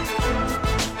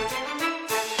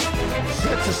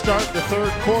to start the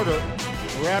third quarter.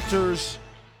 The Raptors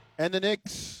and the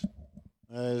Knicks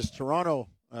as Toronto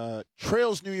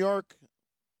trails New York.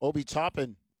 Obi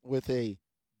Toppin with a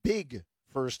big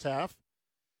first half.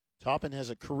 Toppin has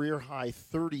a career-high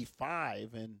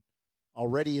 35, and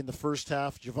already in the first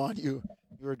half, Javon, you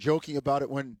were joking about it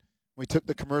when we took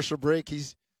the commercial break.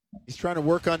 He's trying to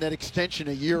work on that extension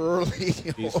a year early.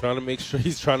 He's trying to make sure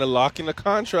he's trying to lock in a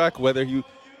contract, whether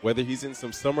he's in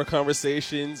some summer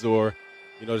conversations or,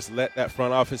 just let that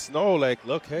front office know, like,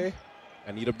 look, hey,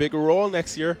 I need a bigger role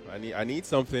next year. I need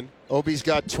something. Obi's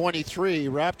got 23.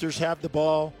 Raptors have the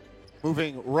ball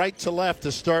moving right to left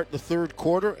to start the third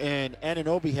quarter, and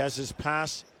Anunoby has his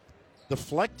pass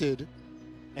deflected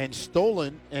and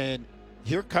stolen, and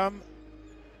here come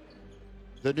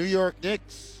the New York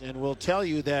Knicks, and we'll tell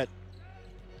you that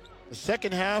the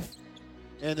second half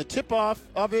and the tip-off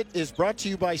of it is brought to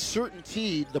you by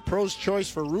CertainTeed, the pro's choice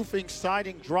for roofing,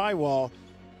 siding, drywall,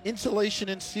 insulation,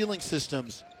 and ceiling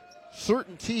systems.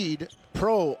 CertainTeed,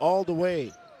 pro all the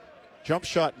way. Jump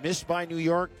shot missed by New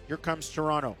York. Here comes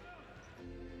Toronto.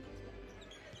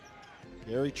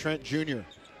 Gary Trent Jr.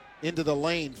 into the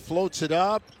lane, floats it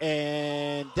up,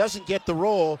 and doesn't get the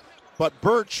roll, but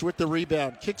Birch with the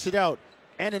rebound, kicks it out.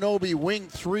 Anunoby wing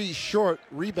three short,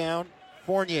 rebound,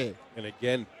 Fournier. And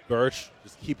again, Birch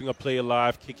just keeping a play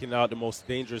alive, kicking out the most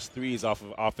dangerous threes off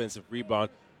of offensive rebound.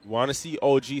 You want to see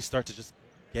OG start to just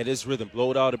get his rhythm,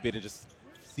 blow it out a bit, and just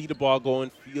see the ball going,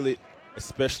 feel it,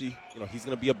 especially, he's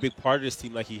going to be a big part of this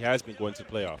team like he has been going to the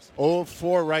playoffs.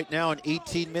 0-4 right now in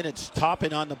 18 minutes.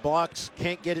 Toppin on the blocks,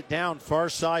 can't get it down. Far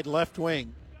side left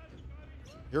wing.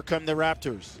 Here come the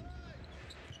Raptors.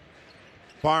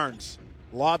 Barnes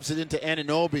lobs it into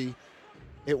Anunoby.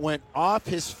 It went off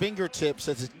his fingertips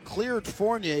as it cleared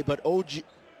Fournier, but OG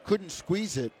couldn't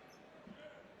squeeze it.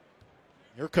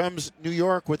 Here comes New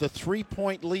York with a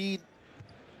 3-point lead.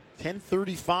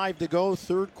 10:35 to go,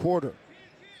 third quarter.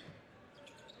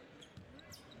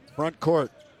 Front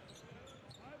court.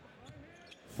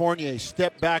 Fournier,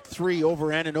 step back three over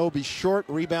Anunoby, short,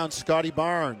 rebound Scotty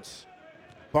Barnes.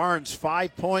 Barnes,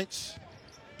 5 points.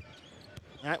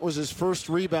 That was his first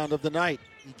rebound of the night.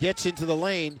 He gets into the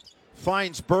lane,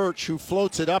 finds Birch, who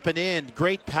floats it up and in.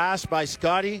 Great pass by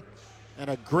Scotty,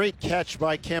 and a great catch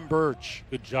by Kem Birch.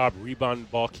 Good job rebounding the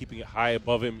ball, keeping it high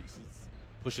above him.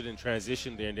 Push it in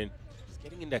transition there, and then just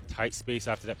getting in that tight space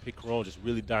after that pick and roll, just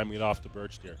really diming it off to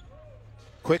Birch there.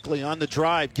 Quickly on the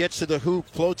drive, gets to the hoop,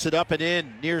 floats it up and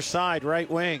in, near side, right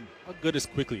wing. How good is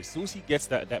Quickly? As soon as he gets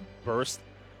that burst,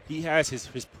 he has his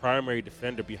primary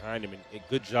defender behind him, and a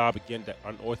good job, again, that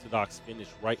unorthodox finish,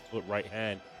 right foot, right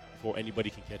hand, before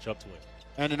anybody can catch up to him.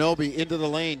 Anunoby into the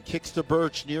lane, kicks to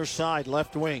Birch, near side,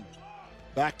 left wing.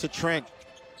 Back to Trent.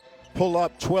 Pull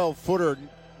up, 12-footer,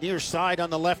 near side on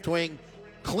the left wing.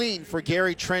 Clean for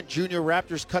Gary Trent Jr.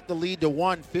 Raptors cut the lead to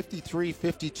 1,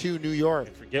 53-52 New York.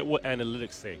 And forget what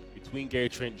analytics say. Between Gary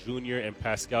Trent Jr. and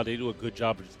Pascal, they do a good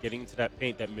job of just getting into that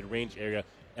paint, that mid-range area,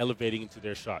 elevating into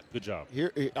their shot. Good job.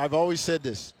 Here, I've always said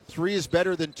this. 3 is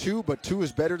better than 2, but 2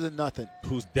 is better than nothing.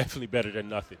 2's definitely better than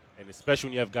nothing. And especially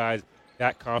when you have guys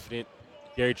that confident.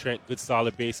 Gary Trent, good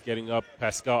solid base getting up.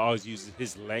 Pascal always uses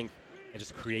his length and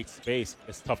just creates space.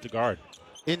 It's tough to guard.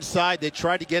 Inside, they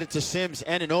tried to get it to Sims.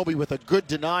 Anunoby with a good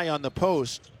deny on the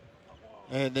post.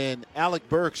 And then Alec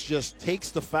Burks just takes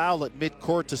the foul at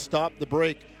midcourt to stop the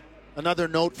break. Another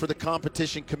note for the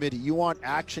competition committee. You want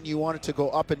action, you want it to go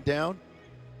up and down,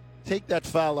 take that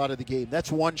foul out of the game.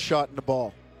 That's one shot in the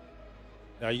ball.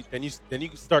 Now, then you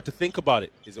start to think about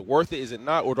it. Is it worth it? Is it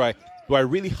not? Or do I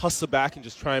really hustle back and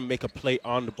just try and make a play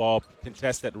on the ball,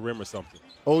 contest at the rim or something?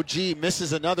 OG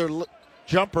misses another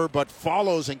jumper, but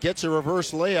follows and gets a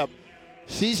reverse layup.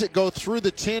 Sees it go through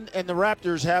the tin, and the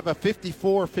Raptors have a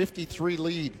 54-53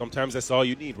 lead. Sometimes that's all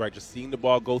you need, right? Just seeing the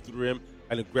ball go through the rim,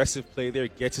 an aggressive play there,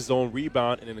 gets his own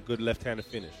rebound, and then a good left-handed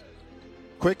finish.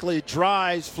 Quickly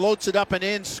drives, floats it up and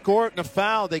in, score it and a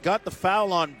foul. They got the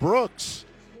foul on Brooks.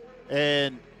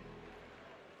 And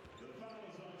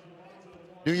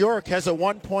New York has a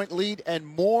 1-point lead and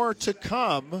more to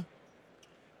come.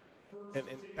 And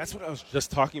that's what I was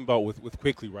just talking about with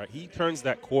Quickly, right? He turns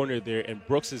that corner there, and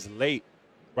Brooks is late,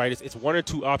 right? It's one or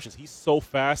two options. He's so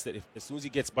fast that as soon as he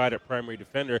gets by that primary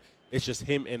defender, it's just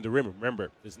him and the rim.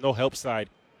 Remember, there's no help side.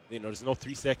 There's no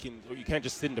 3 seconds. You can't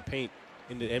just sit in the paint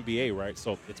in the NBA, right?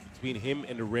 So it's between him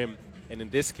and the rim. And in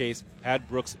this case, had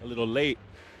Brooks a little late,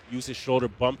 used his shoulder,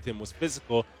 bumped him, was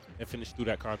physical, and finished through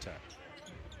that contact.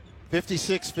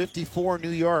 56-54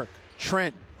 New York.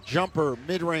 Trent, jumper,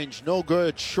 mid-range, no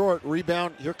good. Short,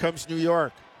 rebound. Here comes New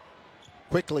York.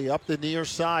 Quickly up the near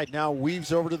side. Now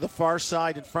weaves over to the far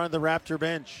side in front of the Raptor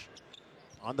bench.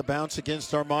 On the bounce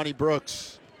against Armani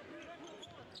Brooks.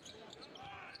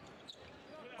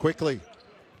 Quickly.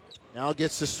 Now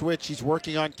gets the switch. He's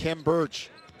working on Kem Birch.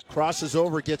 Crosses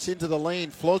over, gets into the lane,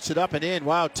 floats it up and in.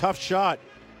 Wow, tough shot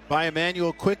by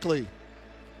Emmanuel Quickly.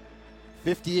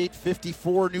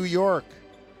 58-54 New York.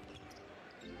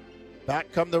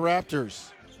 Back come the Raptors.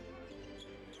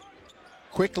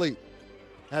 Quickly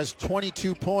has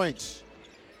 22 points.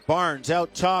 Barnes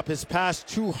out top. His pass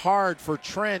too hard for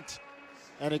Trent,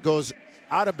 and it goes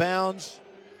out of bounds,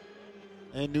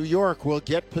 and New York will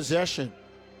get possession.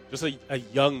 Just a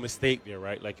young mistake there,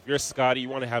 right? Like if you're Scotty, you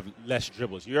want to have less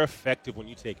dribbles. You're effective when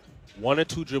you take 1 or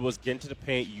 2 dribbles, get into the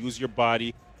paint, use your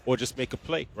body, or just make a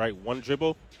play, right? 1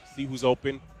 dribble, see who's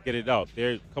open, get it out. There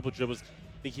are a couple dribbles.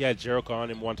 I think he had Jericho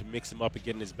on him, wanted to mix him up and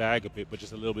get in his bag a bit, but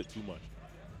just a little bit too much.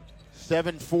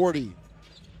 7:40.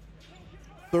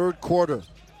 Third quarter.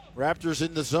 Raptors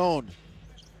in the zone.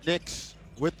 Knicks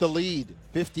with the lead.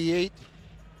 58-54.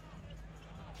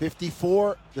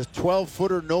 The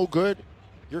 12-footer no good.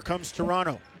 Here comes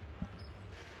Toronto.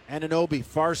 Anunoby,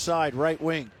 far side, right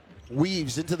wing.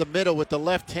 Weaves into the middle with the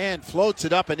left hand. Floats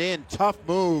it up and in. Tough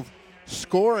move.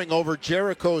 Scoring over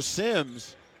Jericho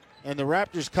Sims. And the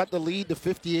Raptors cut the lead to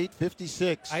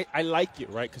 58-56. I like it,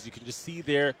 right? Because you can just see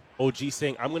there OG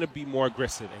saying, I'm going to be more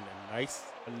aggressive. And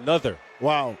another.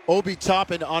 Wow. Obi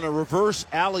Toppin on a reverse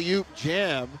alley-oop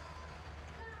jam.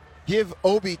 Give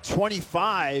Obi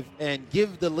 25 and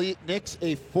give the Knicks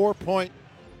a 4-point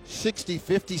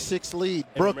 60-56 lead.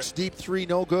 Brooks, deep three,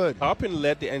 no good. Toppin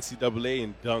led the NCAA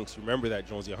in dunks. Remember that,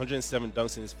 Jonesy. 107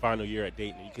 dunks in his final year at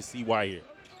Dayton. You can see why here.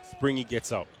 Springy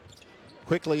gets out.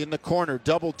 Quickly in the corner,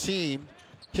 double team.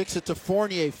 Kicks it to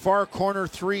Fournier. Far corner,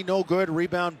 3, no good.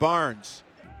 Rebound Barnes.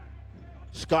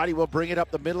 Scotty will bring it up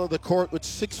the middle of the court with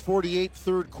 6:48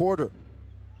 third quarter.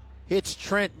 Hits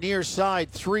Trent near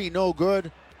side, 3, no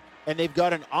good. And they've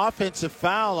got an offensive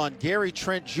foul on Gary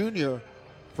Trent Jr.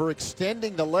 for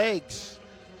extending the legs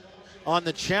on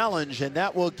the challenge, and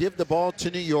that will give the ball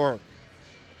to New York.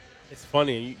 It's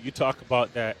funny, you talk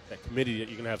about that committee that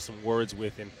you're going to have some words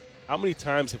with, and how many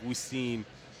times have we seen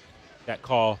that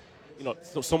call,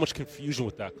 so much confusion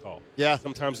with that call. Yeah.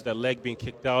 Sometimes with that leg being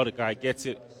kicked out, a guy gets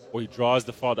it, or he draws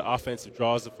the foul, the offensive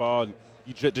draws the foul, and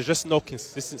there's just no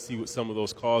consistency with some of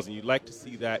those calls, and you'd like to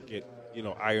see that get,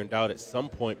 ironed out at some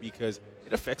point because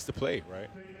it affects the play, right?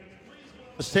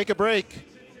 Let's take a break.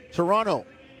 Toronto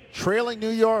trailing New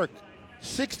York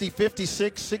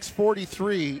 60-56,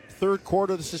 6:43 third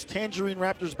quarter. This is Tangerine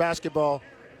Raptors basketball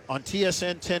on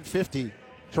TSN 1050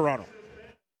 Toronto.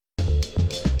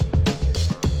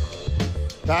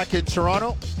 Back in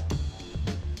Toronto,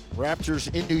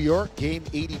 Raptors in New York, game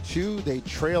 82. They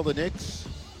trail the Knicks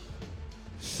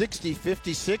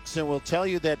 60-56, and we'll tell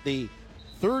you that the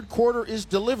third quarter is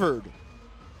delivered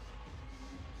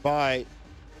by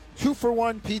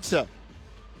 2-for-1 Pizza.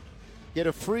 Get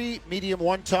a free medium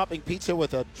one-topping pizza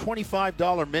with a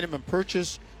 $25 minimum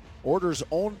purchase. Orders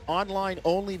online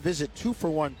only. Visit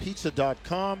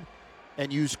 2for1pizza.com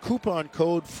and use coupon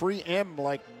code FREEM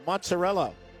like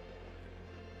mozzarella.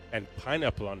 And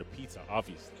pineapple on the pizza,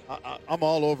 obviously. I'm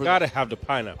all over Gotta have the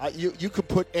pineapple. You can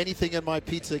put anything in my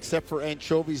pizza except for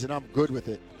anchovies, and I'm good with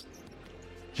it.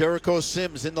 Jericho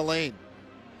Sims in the lane.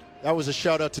 That was a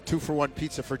shout-out to 2-for-1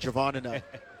 Pizza for Javon and I.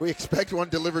 We expect one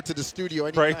delivered to the studio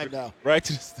anytime now. Right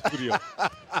to the studio.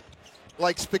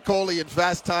 Like Spicoli in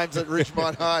Fast Times at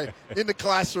Ridgemont High in the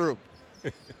classroom.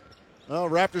 Well,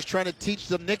 Raptors trying to teach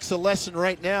the Knicks a lesson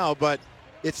right now, but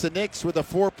it's the Knicks with a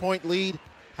 4-point lead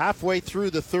halfway through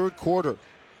the third quarter.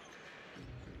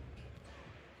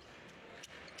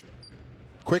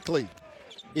 Quickly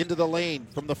into the lane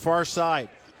from the far side.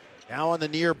 Now on the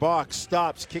near box,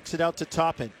 stops, kicks it out to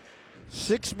Toppin.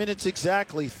 6 minutes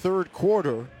exactly, third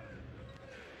quarter.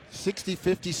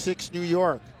 60-56 New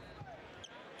York.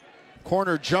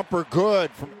 Corner jumper good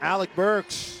from Alec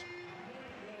Burks.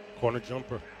 Corner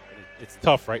jumper. It's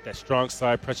tough, right? That strong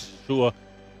side, Precious Achiuwa.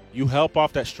 You help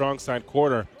off that strong side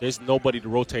corner, there's nobody to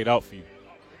rotate out for you.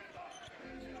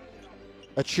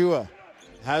 Achiuwa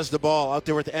has the ball out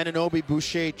there with Anunoby,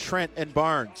 Boucher, Trent, and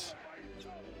Barnes.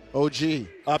 OG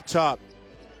up top.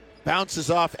 Bounces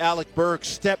off Alec Burks.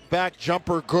 Step back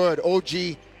jumper good.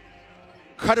 OG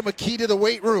cut him a key to the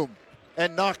weight room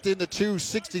and knocked in the 2.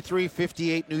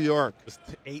 63-58 New York. Just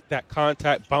ate that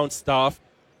contact, bounced off,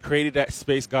 created that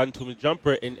space, got into a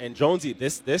jumper. And Jonesy, the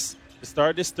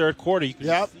start of this third quarter, you can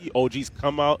just see OG's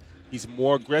come out. He's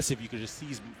more aggressive. You can just see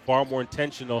he's far more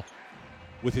intentional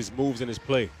with his moves and his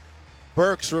play.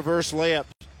 Burks reverse layup.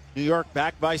 New York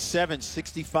back by 7,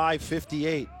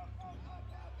 65-58.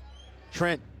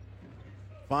 Trent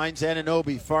finds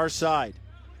Anunoby, far side.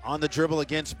 On the dribble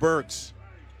against Burks.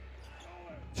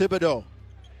 Thibodeau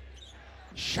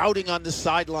shouting on the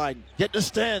sideline. Get the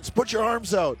stance. Put your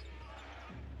arms out.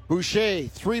 Boucher,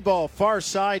 3-ball, far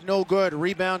side, no good.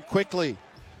 Rebound quickly.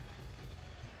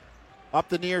 Up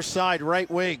the near side, right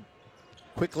wing.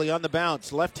 Quickly on the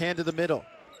bounce. Left hand to the middle.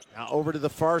 Now over to the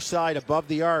far side, above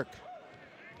the arc.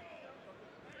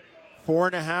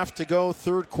 4.5 to go,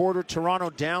 third quarter. Toronto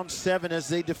down 7 as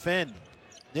they defend.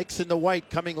 Knicks in the white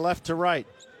coming left to right.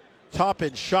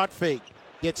 Toppin, shot fake.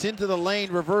 Gets into the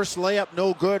lane, reverse layup,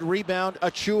 no good. Rebound,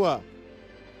 Achua.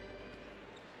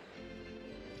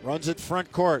 Runs it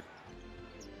front court.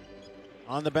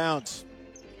 On the bounce.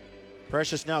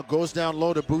 Precious now goes down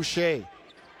low to Boucher.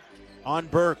 On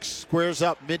Burks, squares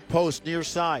up, mid-post, near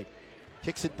side.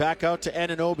 Kicks it back out to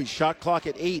Anunoby. Shot clock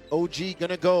at 8. OG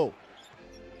gonna go.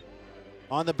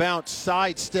 On the bounce,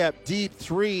 sidestep, deep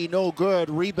three, no good.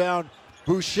 Rebound,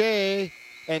 Boucher,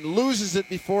 and loses it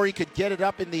before he could get it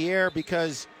up in the air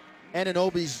because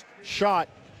Anunoby's shot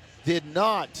did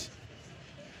not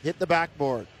hit the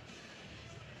backboard.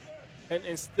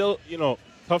 And still,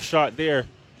 tough shot there.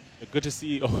 Good to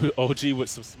see OG with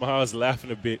some smiles,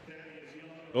 laughing a bit.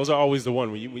 Those are always the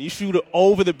one. When you shoot it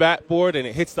over the backboard and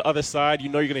it hits the other side,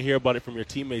 you're going to hear about it from your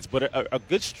teammates. But a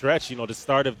good stretch, the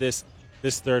start of this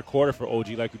third quarter for OG,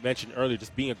 like we mentioned earlier,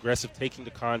 just being aggressive, taking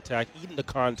the contact, eating the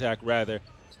contact rather.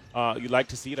 You like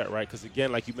to see that, right? Because,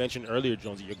 again, like you mentioned earlier,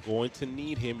 Jonesy, you're going to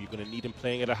need him. You're going to need him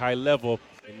playing at a high level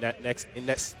in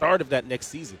that start of that next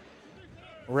season.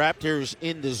 Raptors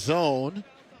in the zone.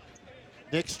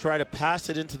 Knicks try to pass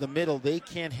it into the middle. They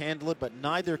can't handle it, but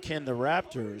neither can the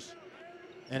Raptors.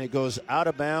 And it goes out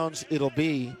of bounds. It'll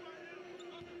be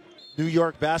New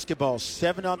York basketball.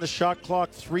 7 on the shot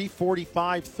clock,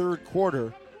 3:45 third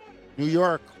quarter. New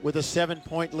York with a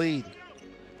 7-point lead.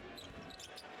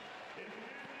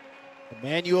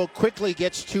 Emmanuel quickly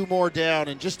gets 2 more down.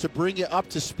 And just to bring you up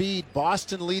to speed,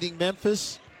 Boston leading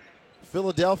Memphis,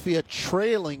 Philadelphia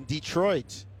trailing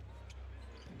Detroit.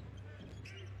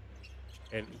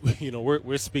 And,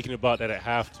 we're speaking about that at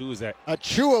half, too, is that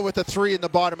Achua with a 3 in the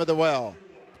bottom of the well.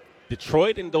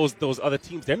 Detroit and those other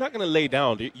teams, they're not going to lay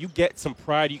down. You get some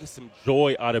pride, you get some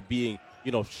joy out of being,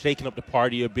 shaking up the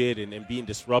party a bit and being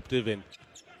disruptive and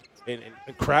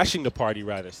crashing the party,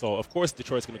 rather. So, of course,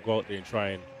 Detroit's going to go out there and try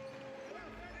and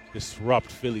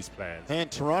disrupt Philly's plans. And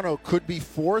Toronto could be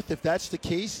 4th if that's the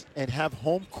case and have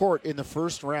home court in the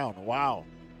first round. Wow.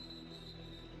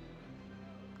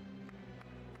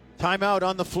 Timeout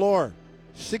on the floor.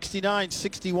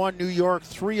 69-61 New York,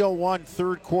 3:01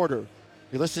 third quarter.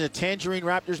 You're listening to Tangerine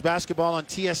Raptors basketball on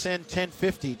TSN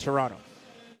 1050 Toronto.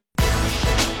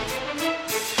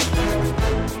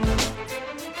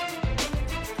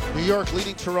 New York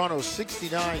leading Toronto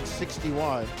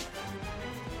 69-61.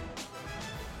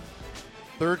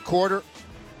 Third quarter.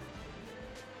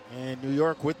 And New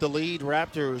York with the lead.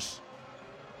 Raptors,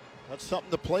 that's something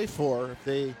to play for if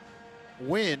they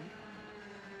win.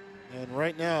 And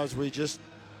right now, as we just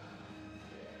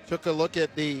took a look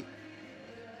at the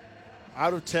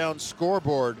out-of-town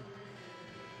scoreboard,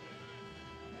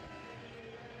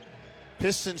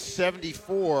 Pistons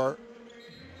 74,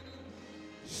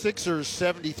 Sixers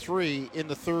 73 in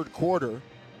the third quarter.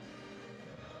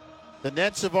 The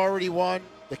Nets have already won.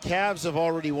 The Cavs have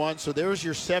already won. So there's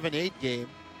your 7-8 game.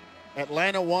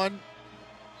 Atlanta won.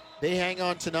 They hang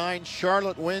on to 9.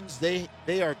 Charlotte wins. They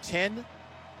are 10.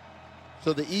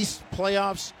 So the East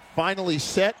playoffs finally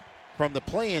set from the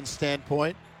play-in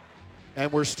standpoint.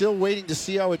 And we're still waiting to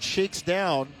see how it shakes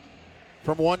down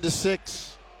from 1 to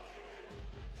 6.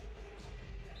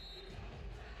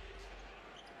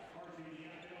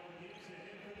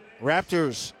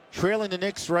 Raptors trailing the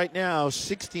Knicks right now,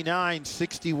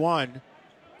 69-61.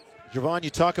 Javon,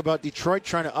 you talk about Detroit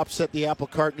trying to upset the apple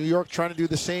cart. New York trying to do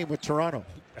the same with Toronto.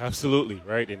 Absolutely,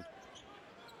 right. And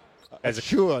as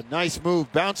Achua, nice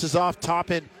move, bounces off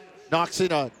Toppin, knocks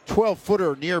in a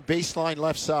 12-footer near baseline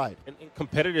left side. And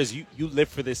competitors, you live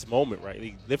for this moment, right?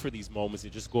 You live for these moments.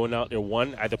 You're just going out there,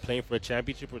 one, either playing for a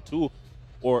championship, or 2,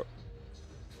 or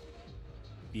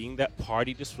being that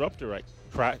party disruptor, right?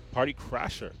 Party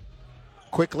crasher.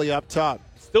 Quickly up top.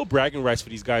 Still bragging rights for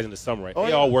these guys in the summer, right?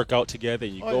 They all work out together,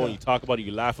 and you go and you talk about it,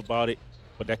 you laugh about it,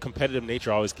 but that competitive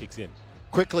nature always kicks in.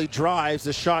 Quickly drives,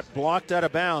 the shot blocked out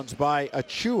of bounds by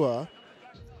Achua.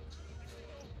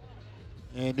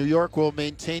 And New York will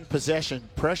maintain possession.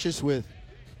 Precious with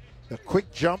a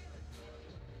quick jump.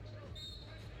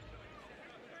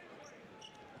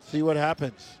 See what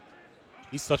happens.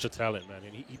 He's such a talent, man,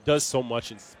 and he does so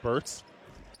much in spurts.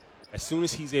 As soon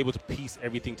as he's able to piece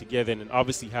everything together and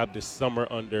obviously have this summer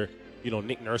under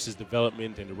Nick Nurse's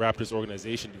development and the Raptors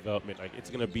organization development. Like, it's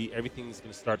going to be, everything's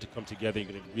going to start to come together.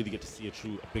 You're going to really get to see a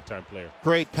big-time player.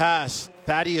 Great pass.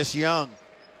 Thaddeus Young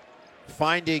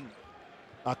finding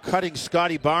cutting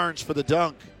Scotty Barnes for the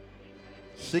dunk.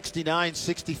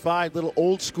 69-65, little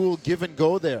old school give and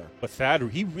go there. But Thad,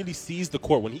 he really sees the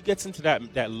court. When he gets into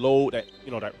that low, that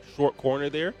short corner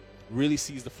there, really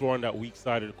sees the floor on that weak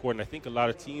side of the court. And I think a lot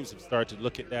of teams have started to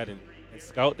look at that and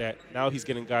scout that. Now he's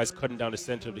getting guys cutting down the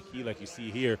center of the key like you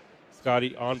see here.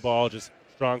 Scotty on ball, just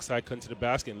strong side cutting to the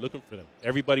basket and looking for them.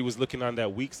 Everybody was looking on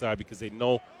that weak side because they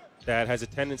know Thad has a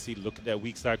tendency to look at that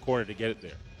weak side corner to get it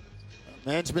there.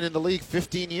 Man's been in the league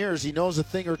 15 years. He knows a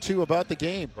thing or two about the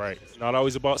game. Right. It's not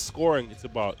always about scoring. It's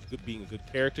about being a good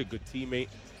character, good teammate,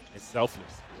 and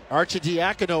selfless.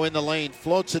 Arcidiacono in the lane,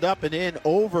 floats it up and in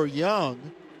over Young.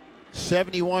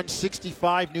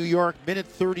 71-65 New York, minute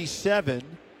 37,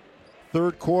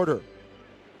 third quarter.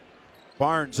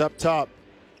 Barnes up top.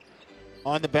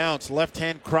 On the bounce,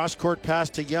 left-hand cross-court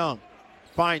pass to Young.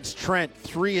 Finds Trent,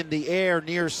 three in the air,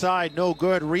 near side, no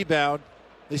good, rebound.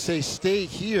 They say stay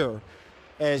here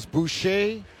as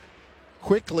Boucher,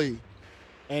 Quickly,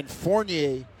 and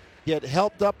Fournier get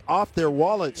helped up off their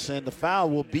wallets, and the foul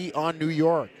will be on New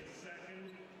York.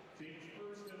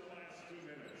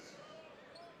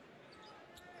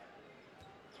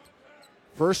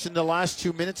 First in the last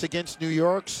 2 minutes against New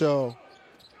York, so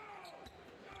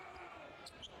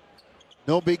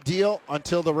no big deal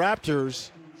until the Raptors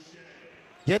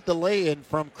get the lay-in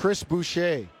from Chris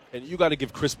Boucher. And you got to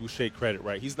give Chris Boucher credit,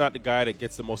 right? He's not the guy that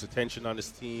gets the most attention on this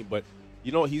team, but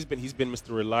he's been Mr.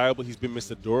 Reliable. He's been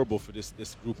Mr. Durable for this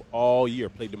group all year.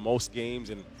 Played the most games,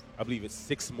 and I believe it's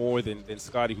 6 more than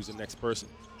Scotty, who's the next person.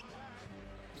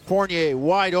 Fournier,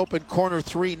 wide open corner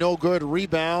three, no good.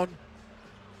 Rebound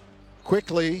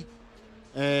Quickly,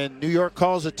 and New York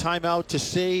calls a timeout to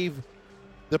save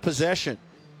the possession.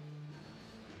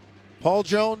 Paul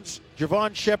Jones,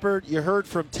 Javon Shepard, you heard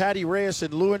from Taddy Reyes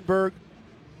and Leuenberg.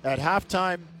 At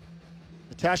halftime,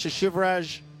 Natasha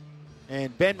Shivraj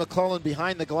and Ben McClellan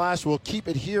behind the glass will keep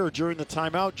it here during the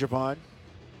timeout, Javon,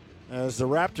 as the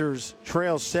Raptors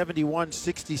trail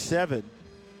 71-67.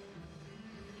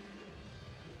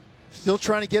 Still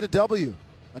trying to get a W.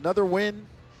 Another win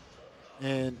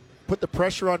and put the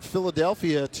pressure on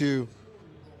Philadelphia to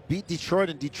beat Detroit.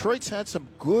 And Detroit's had some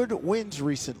good wins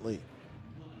recently.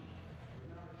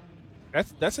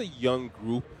 That's a young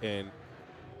group, and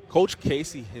Coach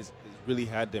Casey has really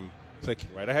had them clicking,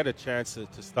 right? I had a chance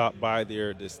to stop by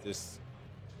there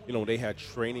they had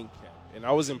training camp. And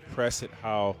I was impressed at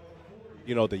how,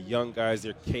 the young guys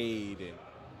there, Cade, and,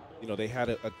 they had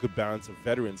a good balance of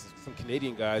veterans, some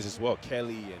Canadian guys as well,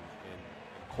 Kelly and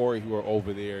Corey, who are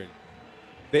over there. And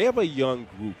they have a young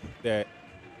group that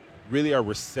really are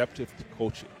receptive to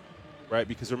coaching, right?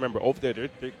 Because remember, over there,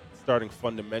 they're starting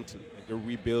fundamentally. They're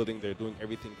rebuilding. They're doing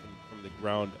everything from the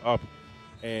ground up.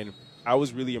 And I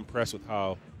was really impressed with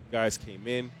how guys came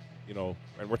in, and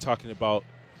we're talking about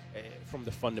from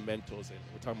the fundamentals, and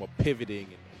we're talking about pivoting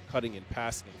and cutting and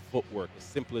passing and footwork, as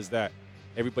simple as that.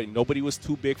 Nobody was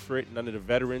too big for it, none of the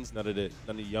veterans, none of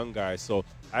the young guys. So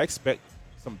I expect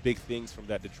some big things from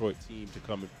that Detroit team to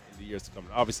come in the years to come.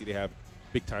 And obviously, they have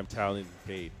big-time talent and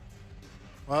paid.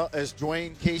 Well, as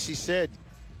Dwayne Casey said,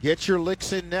 get your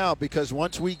licks in now, because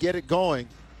once we get it going,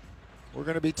 we're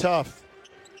going to be tough.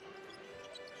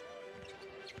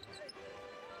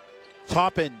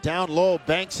 Toppin down low,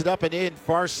 banks it up and in,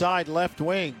 far side left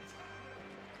wing.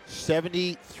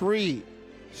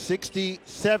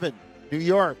 73-67, New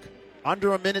York.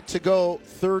 Under a minute to go,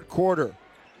 third quarter.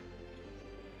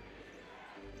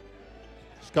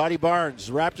 Scotty Barnes,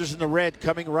 Raptors in the red,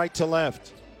 coming right to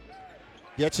left.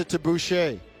 Gets it to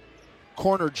Boucher.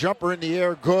 Corner jumper in the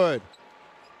air, good.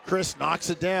 Chris knocks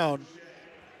it down.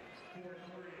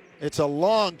 It's a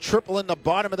long triple in the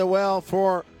bottom of the well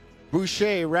for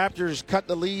Boucher. Raptors cut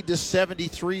the lead to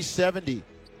 73-70.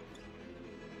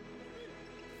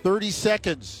 30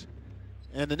 seconds,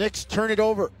 and the Knicks turn it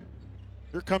over.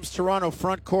 Here comes Toronto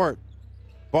front court.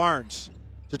 Barnes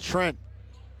to Trent.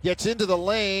 Gets into the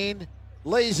lane,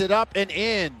 lays it up and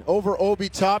in over Obi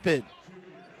Toppin.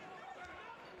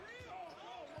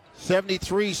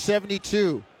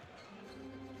 73-72.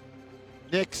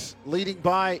 Knicks leading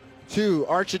by 2.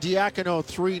 Arcidiacono,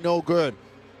 3, no good.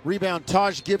 Rebound,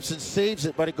 Taj Gibson saves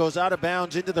it, but it goes out of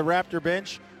bounds into the Raptor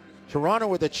bench. Toronto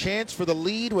with a chance for the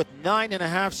lead with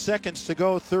 9.5 seconds to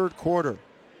go, third quarter.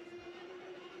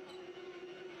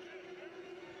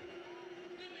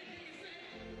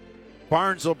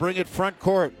 Barnes will bring it front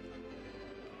court.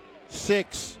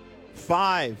 6,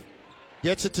 5.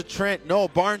 Gets it to Trent. No,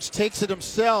 Barnes takes it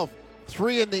himself.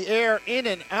 Three in the air, in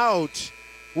and out.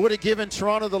 Would have given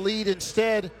Toronto the lead.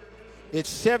 Instead,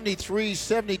 it's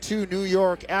 73-72 New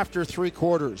York after 3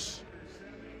 quarters.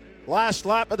 Last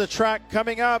lap of the track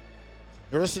coming up.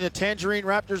 You're listening to Tangerine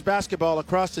Raptors basketball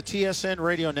across the TSN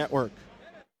radio network.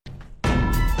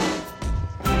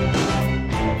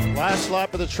 Last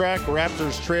lap of the track,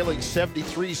 Raptors trailing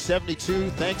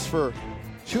 73-72. Thanks for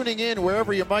tuning in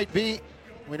wherever you might be.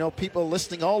 We know people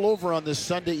listening all over on this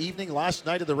Sunday evening, last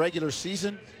night of the regular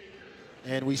season.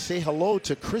 And we say hello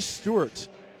to Chris Stewart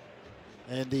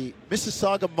and the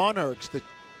Mississauga Monarchs, the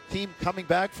team coming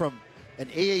back from an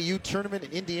AAU tournament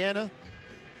in Indiana.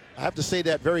 I have to say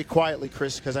that very quietly,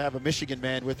 Chris, because I have a Michigan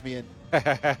man with me,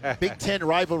 and Big Ten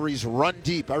rivalries run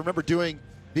deep. I remember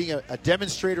being a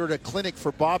demonstrator at a clinic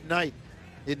for Bob Knight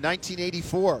in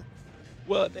 1984.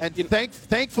 Well, and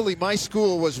thankfully, my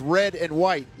school was red and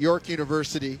white, York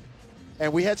University,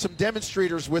 and we had some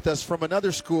demonstrators with us from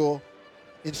another school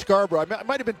in Scarborough. I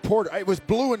might have been Porter. It was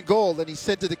blue and gold, and he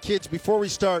said to the kids, before we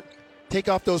start, take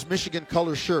off those Michigan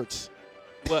color shirts.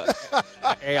 Well,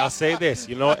 hey, I'll say this.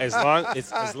 As long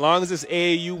as it's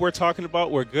AAU we're talking about,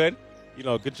 we're good.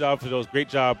 Good job for those. Great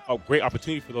job. Great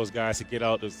opportunity for those guys to get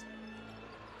out and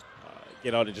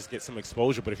just get some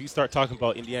exposure. But if you start talking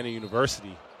about Indiana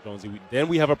University, Jonesy, then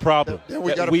we have a problem. Then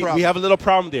we got a problem. We have a little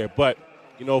problem there. But,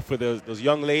 for those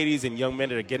young ladies and young men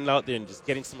that are getting out there and just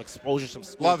getting some exposure, some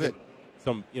school, love it.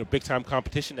 Some big-time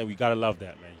competition, and we got to love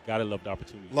that, man. You got to love the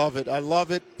opportunity. Love it. I love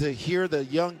it to hear the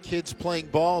young kids playing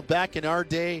ball. Back in our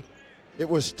day, it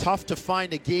was tough to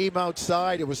find a game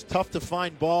outside. It was tough to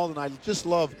find ball, and I just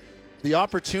love the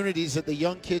opportunities that the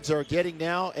young kids are getting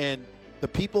now and the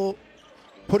people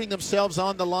putting themselves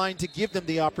on the line to give them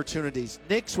the opportunities.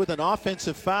 Knicks with an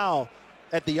offensive foul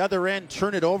at the other end,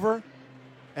 turn it over,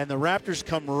 and the Raptors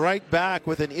come right back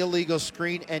with an illegal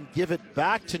screen and give it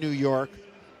back to New York.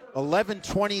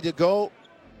 11:20 to go,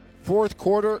 fourth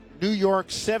quarter. New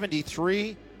York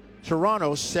 73,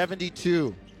 Toronto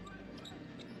 72.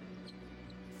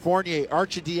 Fournier,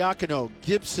 Arcidiacono,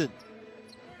 Gibson,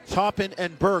 Toppin,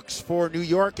 and Burks for New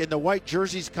York, and the white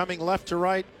jerseys coming left to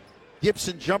right.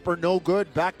 Gibson jumper no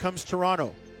good. Back comes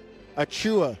Toronto.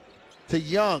 Achua to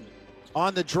Young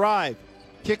on the drive.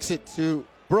 Kicks it to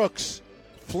Brooks.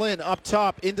 Flynn up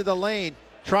top into the lane.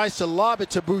 Tries to lob it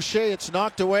to Boucher. It's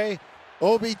knocked away.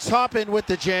 Obi Toppin with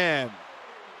the jam.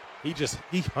 He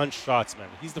hunched shots, man.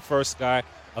 He's the first guy,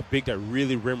 a big that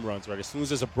really rim runs, right? As soon as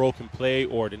there's a broken play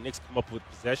or the Knicks come up with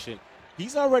possession,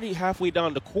 he's already halfway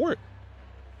down the court.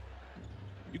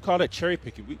 You call that cherry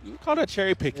picking. We call that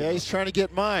cherry picking. Yeah, he's trying to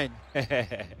get mine.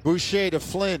 Boucher to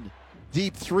Flynn.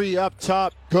 Deep three up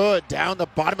top. Good. Down the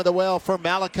bottom of the well for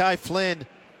Malachi Flynn.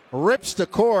 Rips the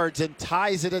cords and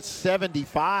ties it at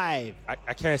 75.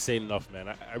 I can't say enough, man.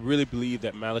 I really believe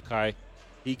that Malachi,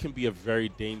 he can be a very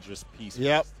dangerous piece.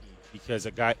 Yep. Because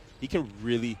a guy, he can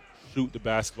really shoot the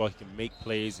basketball. He can make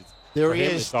plays. There he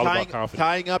is,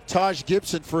 tying up Taj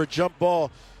Gibson for a jump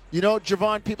ball.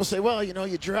 Javon, people say, well,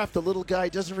 you draft a little guy,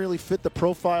 doesn't really fit the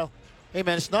profile. Hey,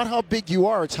 man, it's not how big you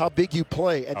are, it's how big you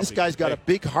play. And this guy's got a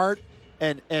big heart,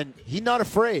 and he's not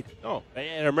afraid. No,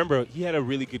 and I remember he had a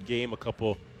really good game, a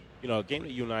game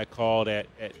that you and I called at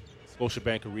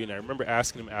Scotiabank Arena. I remember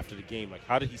asking him after the game,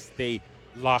 how did he stay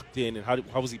locked in, and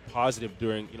how was he positive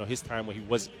during his time when he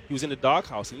was in the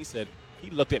doghouse? And he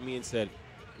looked at me and said,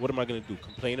 what am I going to do,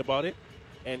 complain about it?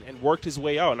 And worked his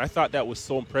way out. And I thought that was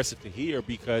so impressive to hear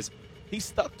because he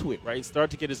stuck to it, right? He started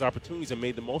to get his opportunities and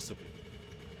made the most of it.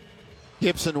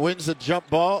 Gibson wins the jump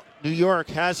ball. New York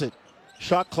has it.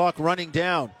 Shot clock running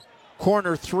down.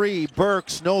 Corner three,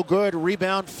 Burks, no good.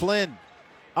 Rebound, Flynn.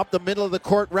 Up the middle of the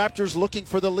court, Raptors looking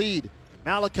for the lead.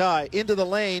 Malachi into the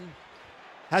lane.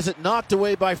 Has it knocked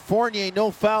away by Fournier. No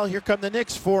foul. Here come the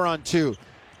Knicks 4-on-2.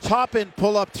 Toppin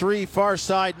pull up three, far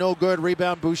side, no good.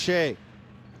 Rebound, Boucher.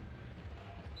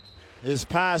 His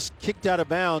pass kicked out of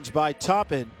bounds by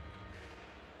Toppin.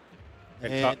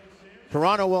 And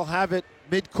Toronto will have it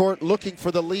midcourt looking for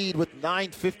the lead with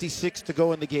 9:56 to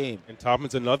go in the game. And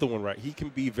Toppin's another one, right? He can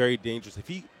be very dangerous.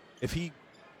 If he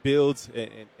builds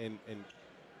and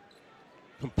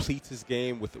completes his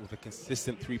game with a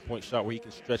consistent three-point shot where he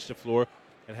can stretch the floor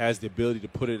and has the ability to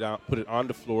put it on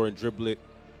the floor and dribble it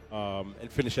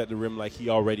and finish at the rim like he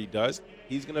already does,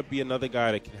 he's going to be another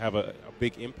guy that can have a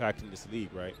big impact in this league,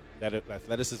 right? That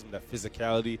athleticism, that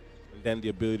physicality, and then the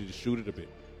ability to shoot it a bit.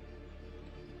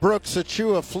 Brooks,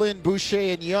 Achua, Flynn, Boucher,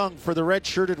 and Young for the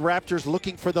red-shirted Raptors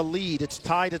looking for the lead. It's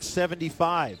tied at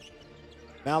 75.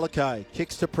 Malachi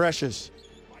kicks to Precious.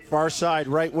 Far side,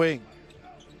 right wing.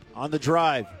 On the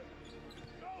drive.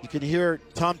 You can hear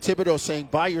Tom Thibodeau saying,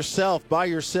 by yourself, by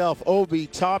yourself. Obi,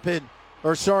 Toppin,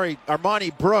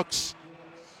 Armoni Brooks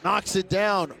knocks it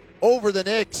down over the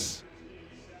Knicks.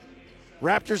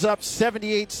 Raptors up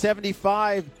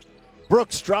 78-75.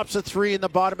 Brooks drops a three in the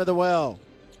bottom of the well.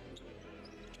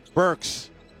 Burks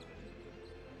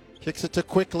kicks it to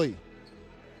Quickly.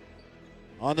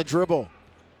 On the dribble.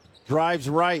 Drives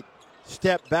right.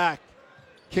 Step back.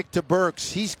 Kick to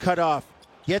Burks. He's cut off.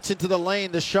 Gets into the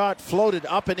lane. The shot floated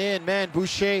up and in. Man,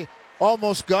 Boucher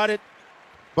almost got it.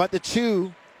 But the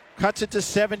two cuts it to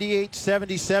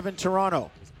 78-77 Toronto.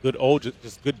 Good O,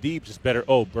 just good deep, just better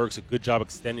O. Burks, a good job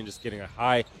extending, just getting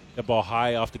the ball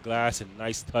high off the glass, and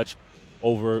nice touch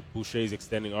over Boucher's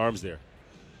extending arms there.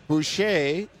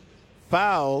 Boucher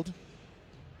fouled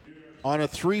on a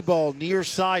three ball near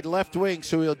side left wing,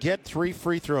 so he'll get 3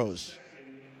 free throws.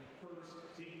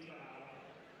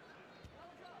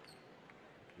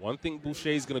 One thing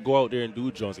Boucher's going to go out there and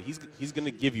do, Jones, he's going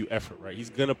to give you effort, right?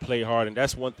 He's going to play hard, and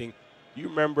that's one thing. You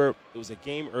remember there was a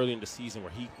game early in the season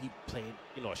where he played,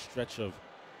 a stretch of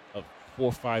 4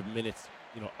 or 5 minutes,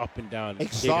 up and down.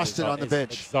 Exhausted on the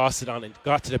bench. Exhausted and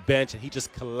got to the bench, and he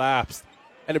just collapsed.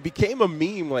 And it became a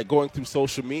meme, like, going through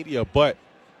social media. But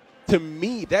to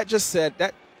me, that just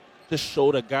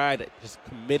showed a guy that just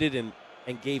committed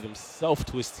and gave himself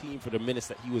to his team for the minutes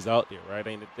that he was out there, right?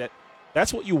 I mean,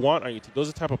 that's what you want on your team. Those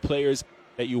are the type of players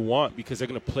that you want because they're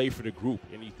going to play for the group.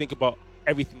 And you think about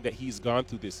everything that he's gone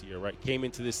through this year, right? Came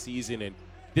into this season and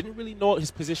didn't really know what his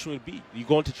position would be. You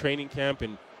go into training camp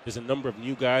and there's a number of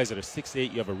new guys that are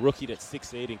 6'8". You have a rookie that's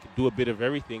 6'8" and can do a bit of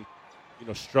everything.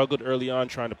 Struggled early on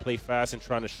trying to play fast and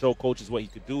trying to show coaches what he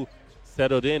could do.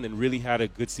 Settled in and really had a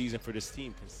good season for this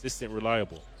team. Consistent,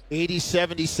 reliable.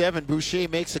 80-77. Boucher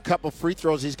makes a couple free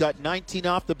throws. He's got 19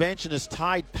 off the bench and has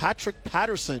tied Patrick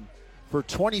Patterson for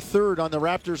 23rd on the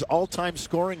Raptors' all-time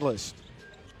scoring list.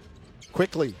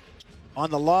 Quickly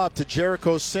on the lob to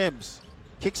Jericho Sims.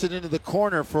 Kicks it into the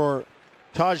corner for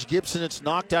Taj Gibson. It's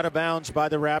knocked out of bounds by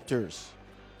the Raptors.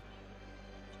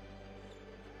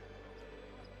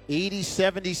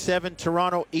 80-77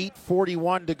 Toronto,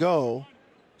 8:41 to go.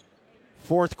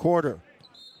 Fourth quarter.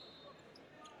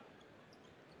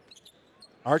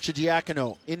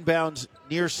 Arcidiacono inbounds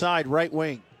near side right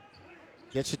wing.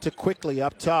 Gets it to Quickly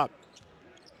up top.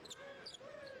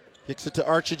 Kicks it to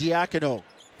Arcidiacono.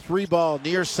 Three ball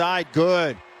near side,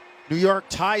 good. New York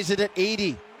ties it at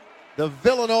 80. The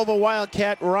Villanova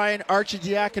Wildcat Ryan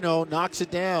Arcidiacono knocks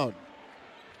it down.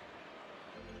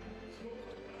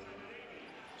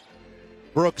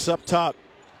 Brooks up top.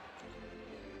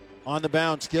 On the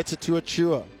bounce, gets it to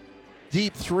Achua.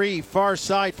 Deep three, far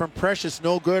side from Precious,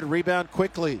 no good. Rebound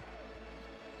Quickly.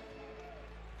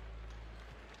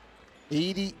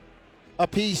 80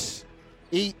 apiece.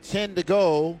 8:10 to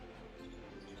go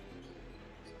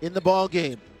in the ball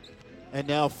game. And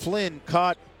now Flynn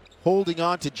caught holding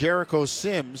on to Jericho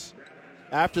Sims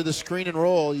after the screen and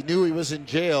roll. He knew he was in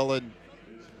jail and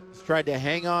tried to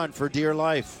hang on for dear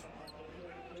life.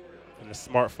 And a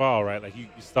smart foul, right? Like you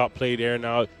stop play there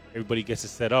now, everybody gets to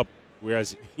set up.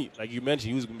 Whereas, like you mentioned,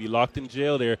 he was going to be locked in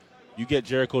jail there. You get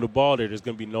Jericho the ball there, there's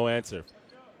going to be no answer.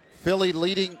 Philly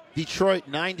leading Detroit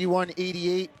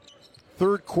 91-88.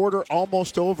 Third quarter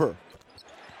almost over.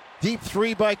 Deep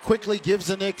three by Quickly gives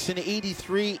the Knicks an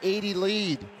 83-80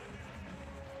 lead.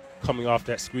 Coming off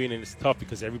that screen, and it's tough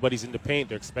because everybody's in the paint.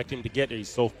 They're expecting him to get there. He's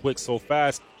so quick, so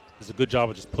fast. Does a good job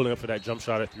of just pulling up for that jump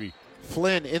shot at three.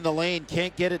 Flynn in the lane,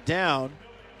 can't get it down.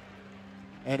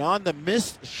 And on the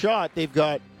missed shot, they've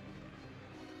got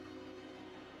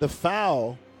the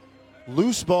foul,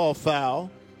 loose ball foul,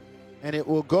 and it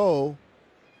will go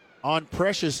on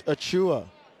Precious Achua.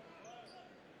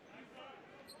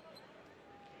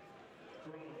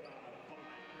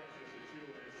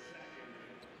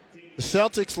 The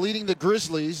Celtics leading the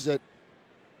Grizzlies that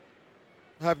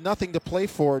have nothing to play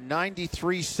for,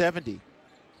 93-70.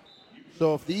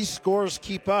 So if these scores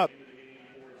keep up,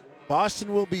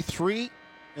 Boston will be 3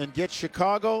 and get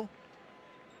Chicago.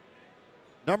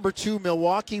 Number 2,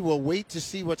 Milwaukee will wait to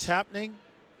see what's happening.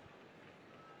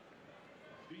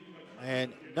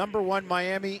 And number 1,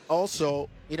 Miami also,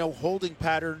 holding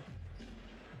pattern.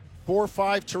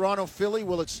 4-5 Toronto, Philly.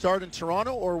 Will it start in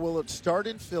Toronto or will it start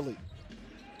in Philly?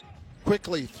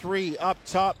 Quickly, 3 up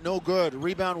top, no good.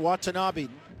 Rebound Watanabe.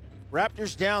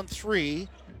 Raptors down 3,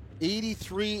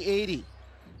 83-80.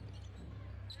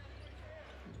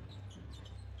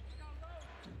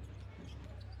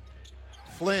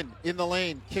 Flynn in the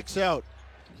lane, kicks out.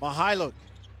 Mihailuk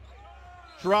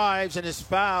drives and is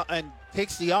foul and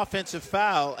takes the offensive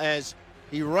foul as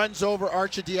he runs over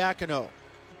Arcidiacono.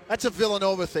 That's a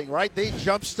Villanova thing, right? They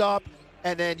jump stop,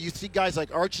 and then you see guys like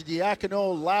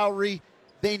Arcidiacono, Lowry.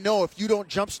 They know if you don't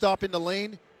jump stop in the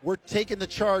lane, we're taking the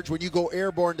charge when you go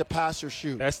airborne to pass or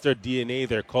shoot. That's their DNA,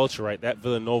 their culture, right? That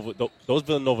those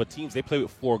Villanova teams, they play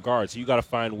with 4 guards. So you got to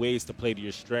find ways to play to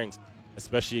your strengths,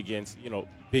 especially against,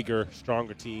 bigger,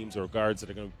 stronger teams or guards that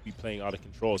are going to be playing out of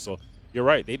control. So you're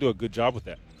right. They do a good job with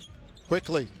that.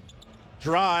 Quickly.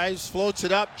 Drives, floats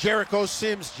it up. Jericho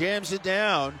Sims jams it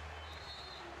down.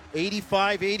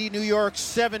 85-80 New York,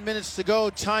 7 minutes to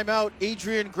go. Timeout,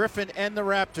 Adrian Griffin and the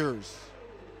Raptors.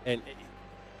 And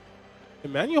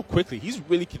Emmanuel Quickly, he's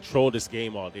really controlled this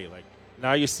game all day. Like,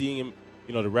 now you're seeing him,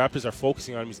 the Raptors are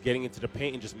focusing on him. He's getting into the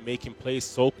paint and just making plays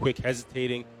so quick,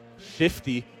 hesitating,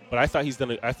 shifty. But I thought he's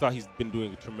been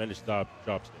doing a tremendous job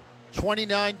today.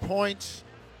 29 points,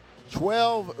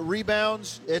 12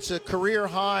 rebounds. It's a career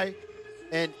high,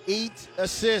 and 8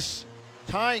 assists,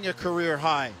 tying a career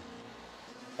high.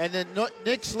 And then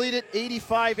Knicks lead it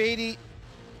 85-80,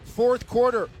 fourth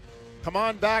quarter. Come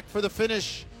on back for the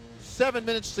finish. 7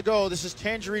 minutes to go. This is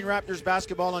Tangerine Raptors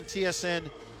basketball on TSN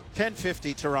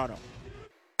 1050 Toronto.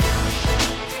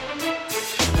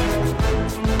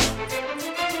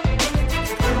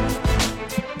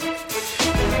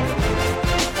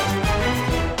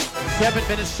 Seven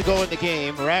minutes to go in the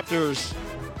game. Raptors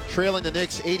trailing the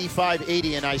Knicks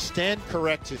 85-80, and I stand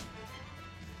corrected.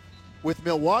 With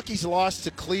Milwaukee's loss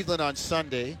to Cleveland on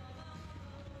Sunday,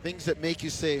 things that make you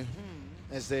say,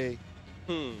 as they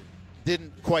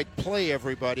didn't quite play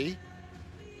everybody,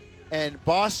 and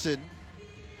Boston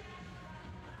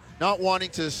not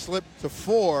wanting to slip to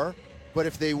 4, but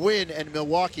if they win and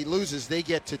Milwaukee loses, they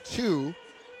get to 2.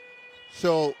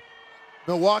 So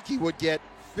Milwaukee would get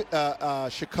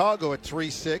Chicago at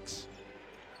 3-6.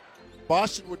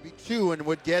 Boston would be 2 and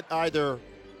would get either,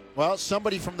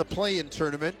 somebody from the play-in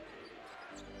tournament,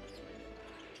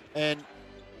 and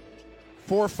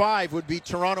 4-5 would be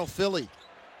Toronto, Philly.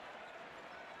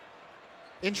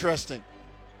 Interesting.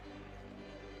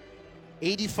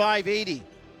 85-80.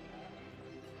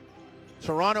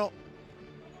 Toronto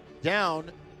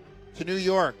down to New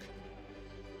York.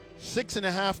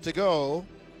 6.5 to go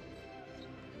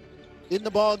in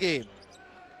the ball game.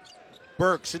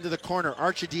 Burks into the corner.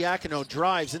 Arcidiacono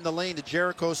drives in the lane to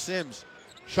Jericho Sims.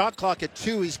 Shot clock at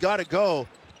 2. He's got to go.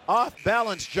 Off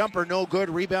balance jumper, no good.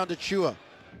 Rebound to Chua.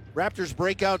 Raptors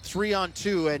break out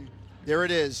 3-on-2, and there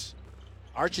it is.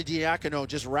 Arcidiacono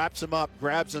just wraps him up,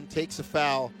 grabs him, takes a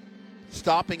foul,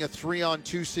 stopping a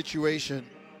 3-on-2 situation.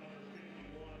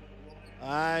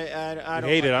 I don't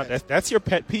hate like it. That's your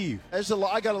pet peeve. I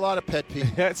got a lot of pet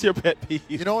peeves. That's your pet peeve.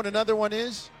 You know what another one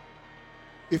is?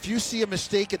 If you see a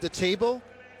mistake at the table,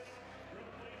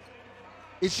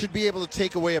 it should be able to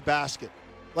take away a basket.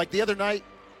 Like the other night,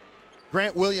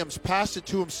 Grant Williams passed it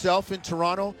to himself in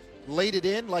Toronto, laid it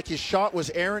in like his shot was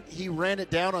errant. He ran it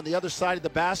down on the other side of the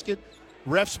basket.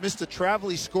 Refs missed a travel.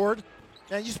 He scored.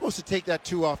 Man, you're supposed to take that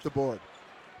 2 off the board.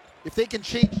 If they can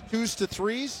change 2s to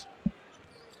 3s.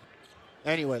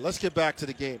 Anyway, let's get back to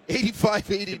the game.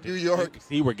 85-80 New York.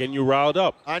 See, we're getting you riled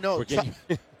up. I know.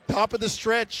 Top of the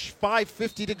stretch,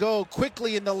 5:50 to go.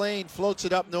 Quickly in the lane, floats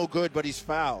it up, no good, but he's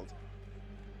fouled.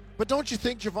 But don't you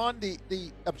think, Javon,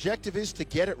 the objective is to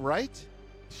get it right?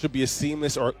 Should be as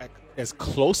seamless or as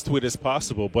close to it as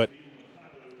possible, but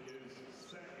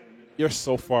you're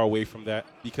so far away from that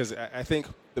because I think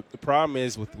the problem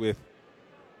is with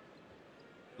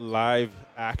live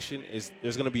action is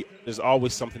there's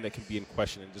always something that can be in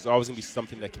question, and there's always going to be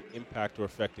something that can impact or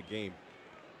affect the game.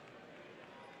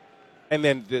 And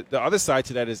then the other side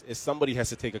to that is somebody has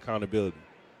to take accountability,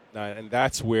 and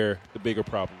that's where the bigger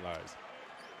problem lies.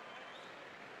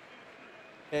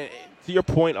 And to your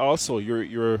point, also,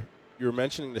 you're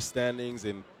mentioning the standings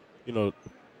and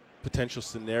potential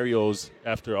scenarios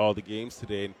after all the games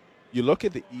today. And you look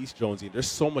at the East, Jonesy, there's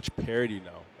so much parity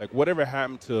now. Like whatever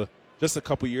happened to just a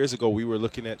couple years ago, we were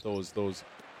looking at those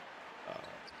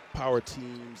power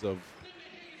teams of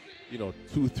 2-3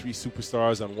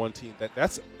 superstars on one team.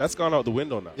 That's gone out the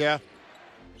window now. Yeah.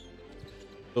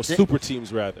 Those super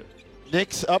teams, rather.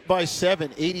 Knicks up by 7,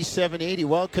 87-80.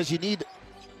 Well, because you need.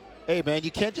 Hey, man, you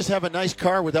can't just have a nice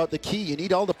car without the key. You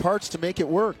need all the parts to make it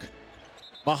work.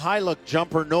 Mihailuk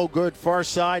jumper, no good. Far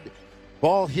side.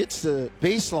 Ball hits the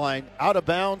baseline. Out of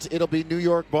bounds. It'll be New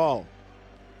York ball.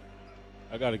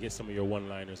 I got to get some of your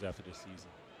one-liners after this season.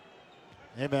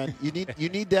 Hey, man, you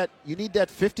need that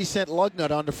 50-cent lug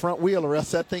nut on the front wheel, or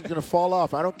else that thing's going to fall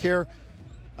off. I don't care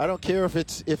if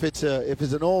it's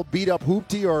an old beat-up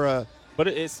hoopty or a. But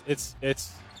it's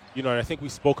and I think we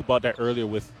spoke about that earlier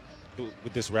with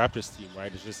this Raptors team,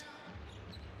 right? It's just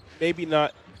maybe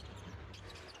not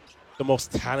the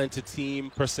most talented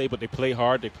team per se, but they play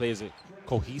hard. They play as a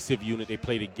cohesive unit. They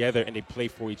play together and they play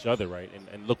for each other, right?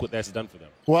 And look what that's done for them.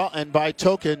 Well, and by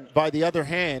the other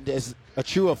hand, as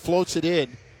Achua floats it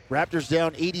in, Raptors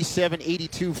down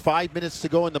 87-82, 5 minutes to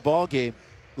go in the ball game.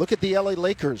 Look at the LA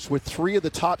Lakers with 3 of the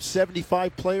top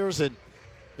 75 players, and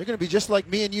they're going to be just like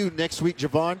me and you next week,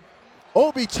 Javon.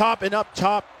 Obi Toppin up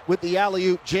top with the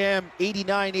alley-oop jam,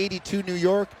 89-82 New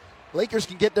York. Lakers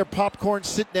can get their popcorn,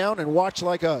 sit down, and watch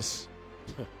like us.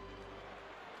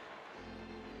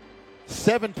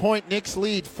 7-point Knicks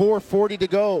lead, 4:40 to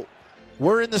go.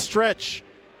 We're in the stretch.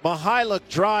 Mihailovic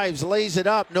drives, lays it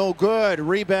up, no good.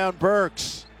 Rebound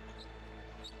Burks.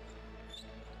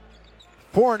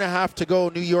 4.5 to go,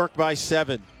 New York by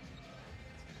 7.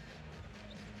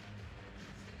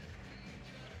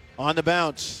 On the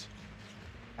bounce,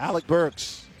 Alec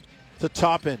Burks to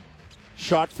Toppin.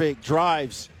 Shot fake,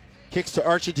 drives, kicks to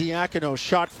Arcidiacono.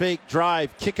 Shot fake,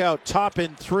 drive, kick out,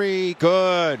 Toppin, 3,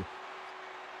 good.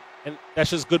 And that's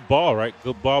just good ball, right?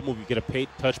 Good ball move. You get a paint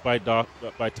touch by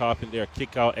Toppin there,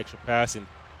 kick out, extra pass, and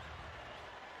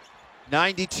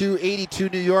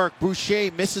 92-82 New York.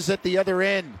 Boucher misses at the other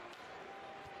end.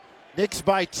 Knicks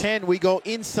by 10. We go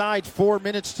inside, 4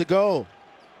 minutes to go.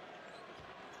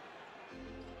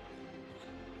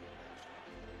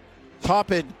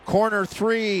 Toppin, corner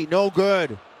 3, no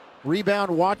good.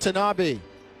 Rebound Watanabe.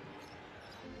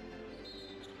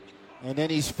 And then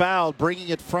he's fouled, bringing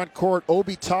it front court.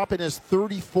 Obi Toppin has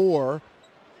 34,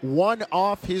 1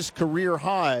 off his career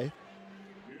high.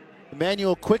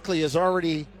 Emmanuel Quickley has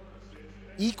already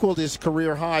equaled his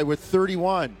career high with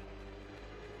 31.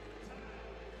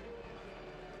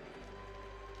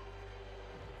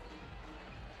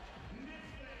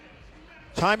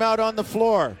 Timeout on the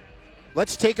floor.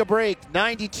 Let's take a break.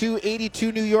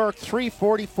 92-82 New York,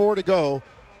 3:44 to go.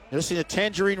 You're listening to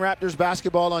Tangerine Raptors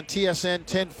basketball on TSN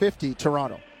 1050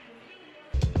 Toronto.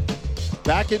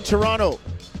 Back in Toronto,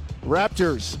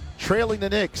 Raptors trailing the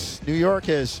Knicks. New York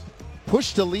has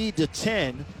pushed the lead to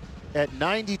 10 at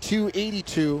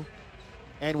 92-82.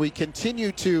 And we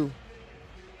continue to,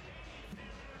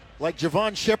 like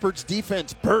Javon Shepard's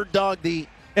defense, bird dog the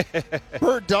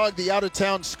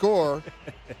out-of-town score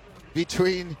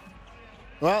between,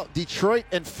 well, Detroit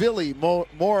and Philly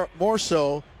more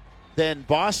so than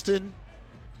Boston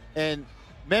and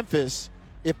Memphis.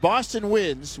 If Boston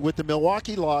wins with the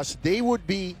Milwaukee loss, they would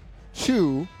be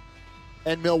 2,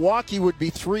 and Milwaukee would be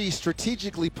 3,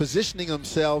 strategically positioning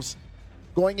themselves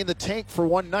going in the tank for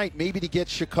one night, maybe to get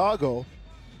Chicago,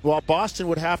 while Boston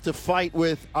would have to fight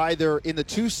with either in the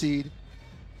 2 seed,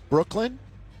 Brooklyn,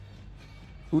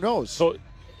 who knows? So,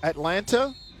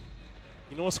 Atlanta?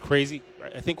 You know what's crazy?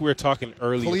 I think we were talking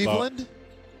earlier Cleveland?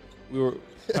 We were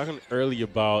talking earlier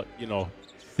about,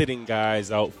 sitting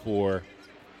guys out for,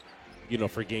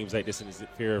 for games like this, and is it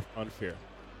fair or unfair?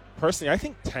 Personally, I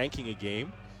think tanking a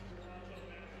game,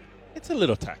 it's a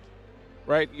little tacky,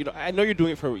 right? I know you're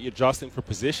doing it you're adjusting for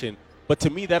position, but to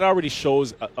me, that already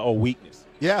shows a weakness.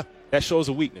 Yeah. That shows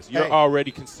a weakness. You're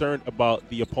already concerned about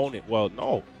the opponent. Well,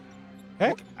 no.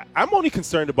 Heck, I'm only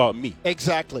concerned about me.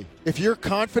 Exactly. If you're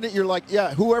confident, you're like,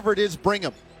 yeah, whoever it is, bring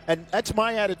them. And that's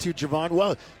my attitude, Javon.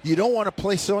 Well, you don't want to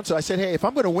play so-and-so. I said, hey, if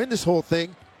I'm going to win this whole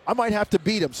thing, I might have to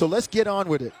beat him. So let's get on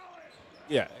with it.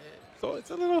 Yeah. So it's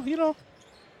a little,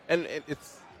 and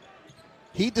it's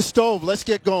heat the stove. Let's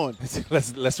get going.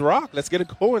 Let's rock. Let's get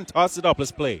it going. Toss it up.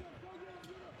 Let's play.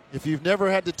 If you've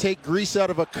never had to take grease out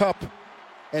of a cup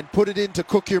and put it in to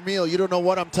cook your meal, you don't know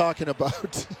what I'm talking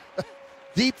about.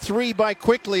 Deep 3 by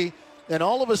Quickley, and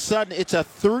all of a sudden it's a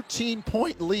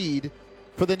 13-point lead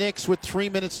for the Knicks with 3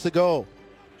 minutes to go.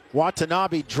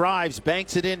 Watanabe drives,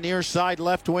 banks it in near side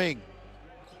left wing.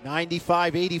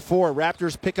 95-84.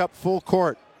 Raptors pick up full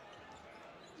court.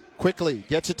 Quickley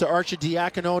gets it to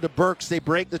Arcidiacono to Burks. They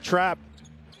break the trap.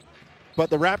 But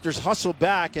the Raptors hustle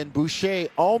back, and Boucher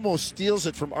almost steals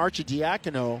it from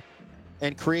Arcidiacono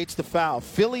and creates the foul.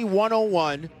 Philly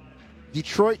 101.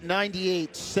 Detroit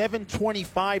 98,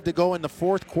 7:25 to go in the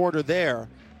fourth quarter there.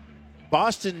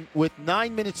 Boston, with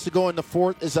 9 minutes to go in the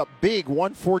fourth, is up big,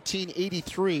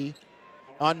 114-83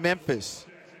 on Memphis.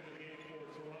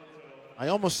 I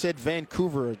almost said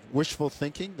Vancouver, wishful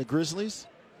thinking, the Grizzlies.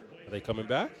 Are they coming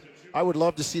back? I would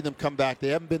love to see them come back. They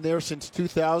haven't been there since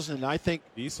 2000, and I think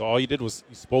So all you did was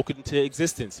you spoke it into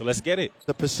existence, so let's get it.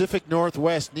 the Pacific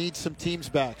Northwest needs some teams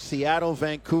back. Seattle,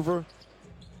 Vancouver,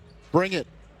 bring it.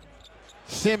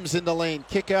 Sims in the lane,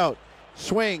 kick out,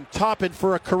 swing, Toppin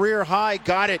for a career high,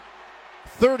 got it.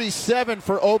 37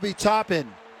 for Obi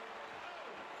Toppin.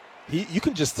 You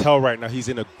can just tell right now he's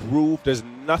in a groove. There's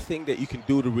nothing that you can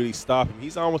do to really stop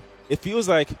him. It feels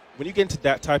like when you get into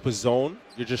that type of zone,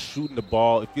 you're just shooting the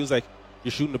ball. It feels like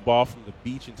you're shooting the ball from the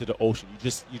beach into the ocean.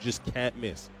 You just can't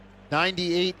miss.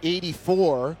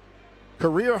 98-84,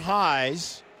 career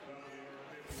highs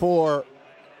for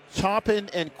Toppin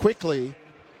and Quickly,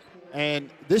 and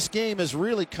this game has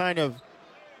really kind of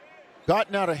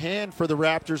gotten out of hand for the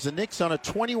Raptors. The Knicks on a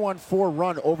 21-4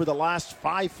 run over the last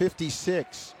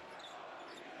 5:56.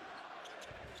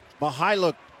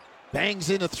 Mihailuk bangs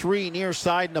in a three near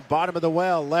side in the bottom of the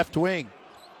well, left wing.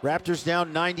 Raptors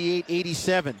down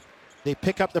 98-87. They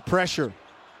pick up the pressure.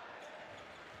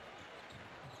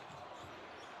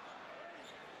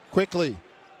 Quickly.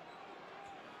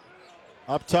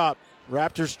 Up top,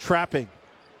 Raptors trapping.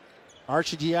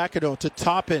 Arcidiacono to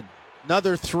Toppin.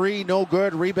 Another three, no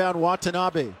good. Rebound,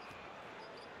 Watanabe.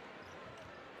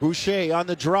 Boucher on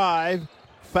the drive.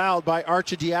 Fouled by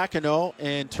Arcidiacono,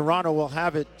 and Toronto will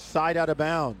have it side out of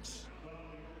bounds.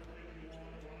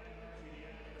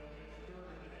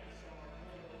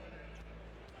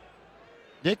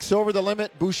 Knicks over the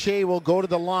limit. Boucher will go to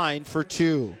the line for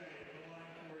two.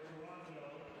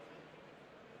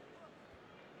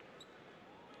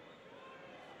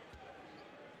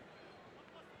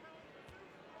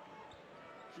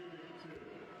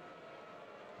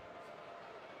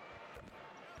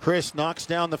 Chris knocks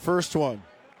down the first one.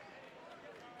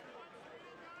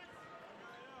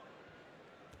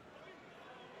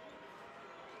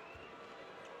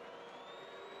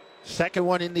 Second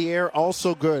one in the air,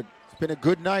 also good. It's been a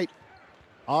good night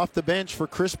off the bench for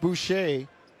Chris Boucher.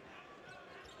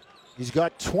 He's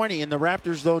got 20, and the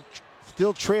Raptors, though,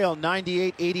 still trail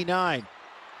 98-89.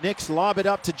 Knicks lob it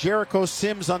up to Jericho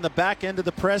Sims on the back end of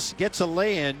the press. Gets a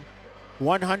lay-in.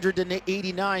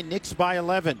 189, Knicks by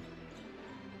 11.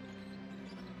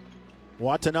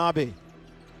 Watanabe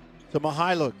to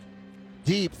Mihailuk.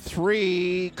 Deep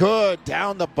three, good.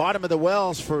 Down the bottom of the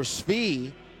wells for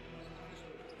Svi.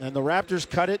 And the Raptors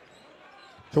cut it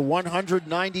to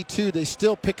 192. They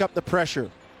still pick up the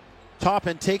pressure.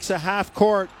 Toppin takes a half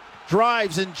court,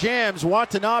 drives and jams.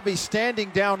 Watanabe standing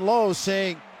down low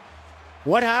saying,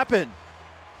 what happened?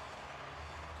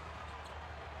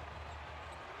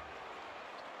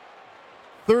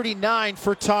 .39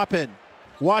 for Toppin.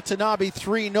 Watanabe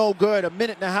three, no good. A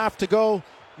minute and a half to go.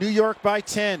 New York by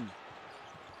 10.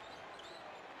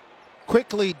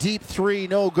 Quickly, deep three,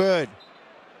 no good.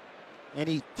 And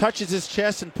he touches his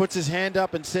chest and puts his hand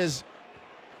up and says,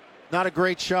 not a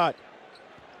great shot.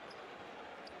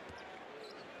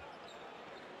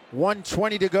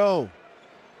 1:20 to go.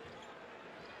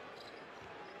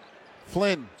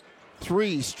 Flynn,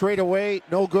 three, straight away,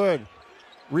 no good.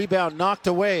 Rebound knocked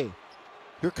away.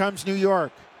 Here comes New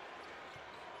York.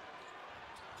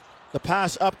 The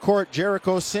pass up court,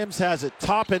 Jericho Sims has it.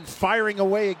 Toppin firing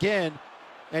away again.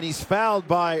 And he's fouled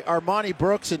by Armoni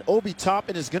Brooks, and Obi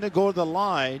Toppin is going to go to the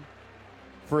line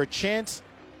for a chance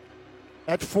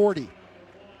at 40.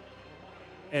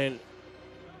 And,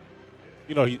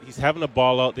 you know, he's having a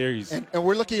ball out there. And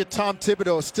we're looking at Tom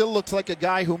Thibodeau. Still looks like a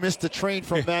guy who missed the train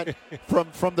from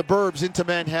from the burbs into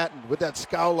Manhattan with that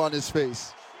scowl on his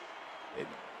face.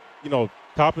 You know,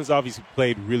 Toppin's obviously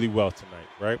played really well tonight,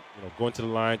 right? You know, going to the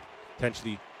line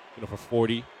potentially, you know, for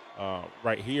 40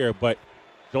 right here. But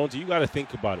Jonesy, you got to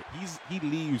think about it. He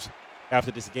leaves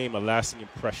after this game a lasting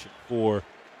impression for,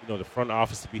 you know, the front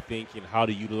office to be thinking how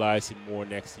to utilize him more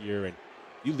next year. And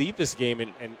you leave this game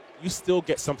and you still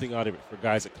get something out of it for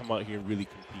guys that come out here and really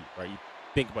compete, right? You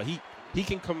think about he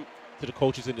can come to the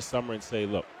coaches in the summer and say,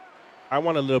 look, I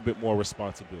want a little bit more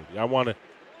responsibility. I want to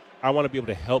be able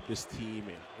to help this team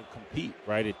and compete,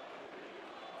 right?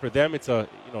 For them, it's an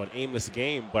aimless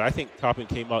game. But I think Toppin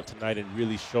came out tonight and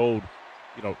really showed,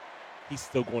 you know, he's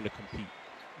still going to compete.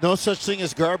 No such thing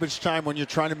as garbage time when you're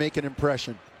trying to make an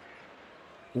impression.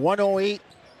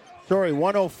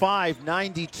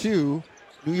 105-92.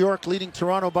 New York leading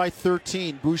Toronto by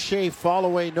 13. Boucher, fall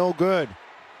away, no good.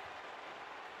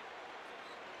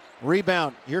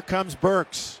 Rebound. Here comes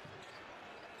Burks.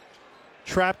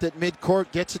 Trapped at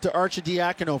midcourt, gets it to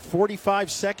Arcidiacono. 45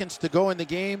 seconds to go in the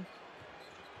game.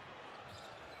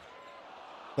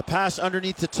 The pass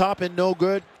underneath the top and no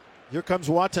good. Here comes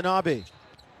Watanabe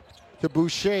to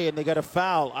Boucher, and they got a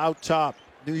foul out top.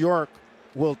 New York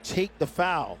will take the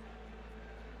foul.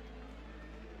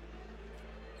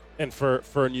 And for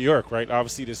New York, right,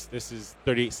 obviously this is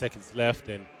 38 seconds left,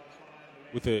 and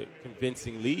with a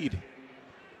convincing lead,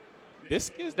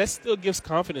 that still gives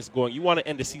confidence going. You want to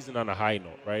end the season on a high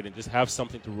note, right, and just have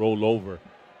something to roll over.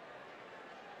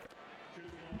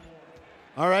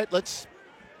 All right, let's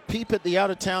peep at the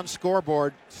out-of-town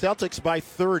scoreboard. Celtics by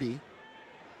 30.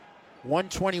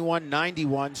 121-91.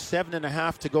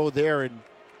 7.5 to go there in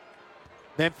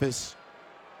Memphis.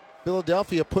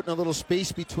 Philadelphia putting a little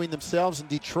space between themselves and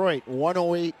Detroit.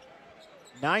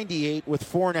 108-98 with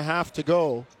 4.5 to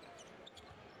go.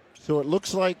 So it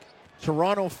looks like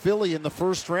Toronto, Philly in the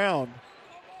first round.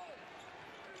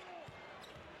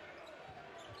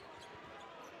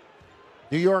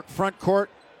 New York front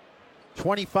court,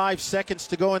 25 seconds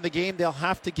to go in the game. They'll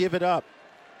have to give it up.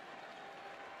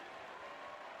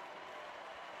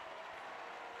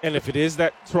 And if it is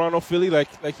that Toronto-Philly,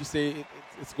 like you say,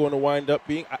 it's going to wind up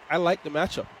being, I like the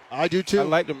matchup. I do too. I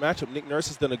like the matchup. Nick Nurse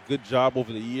has done a good job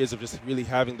over the years of just really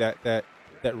having that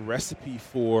recipe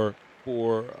for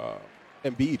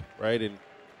Embiid, right?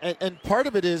 And part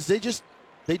of it is they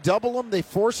double him, they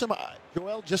force him.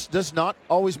 Joel just does not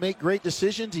always make great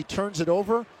decisions. He turns it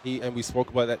over. And we spoke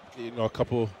about that, a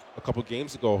couple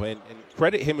games ago, and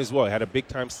credit him as well. He had a big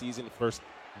time season. First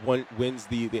one wins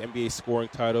the NBA scoring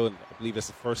title, and I believe it's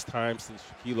the first time since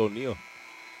Shaquille O'Neal.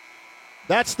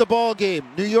 That's the ball game.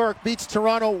 New York beats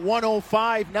Toronto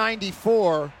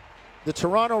 105-94. The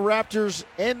Toronto Raptors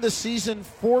end the season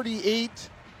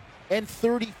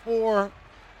 48-34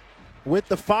 with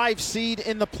the 5 seed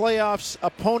in the playoffs.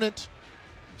 Opponent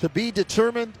to be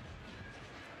determined.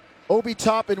 Obi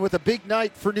Toppin with a big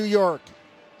night for New York.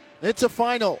 It's a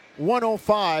final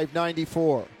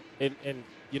 105-94. And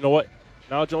you know what?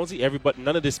 Now, Jonesy,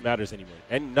 none of this matters anymore.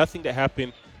 And nothing that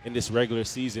happened in this regular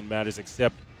season matters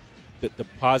except the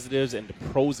positives and the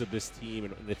pros of this team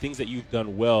and the things that you've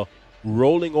done well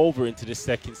rolling over into the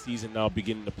second season now,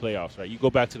 beginning the playoffs, right? You go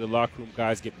back to the locker room,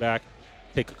 guys get back,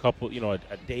 take a couple, a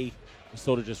day or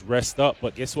so to just rest up.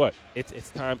 But guess what?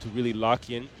 It's time to really lock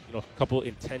in, a couple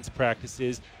intense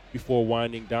practices before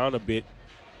winding down a bit.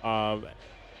 And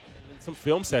some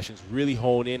film sessions, really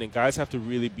hone in, and guys have to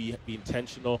really be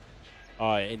intentional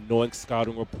in knowing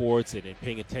scouting reports and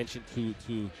paying attention to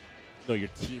your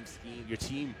team scheme, your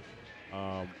team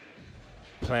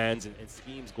plans and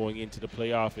schemes going into the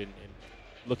playoff and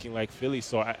looking like Philly.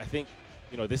 So I think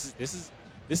this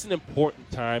is an important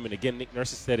time. And again, Nick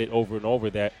Nurse has said it over and over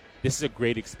that this is a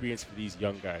great experience for these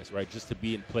young guys, right? Just to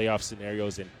be in playoff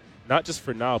scenarios, and not just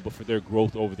for now, but for their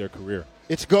growth over their career.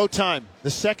 It's go time.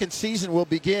 The second season will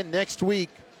begin next week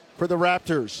for the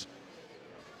Raptors.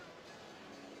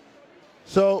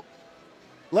 So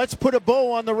let's put a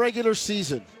bow on the regular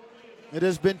season. It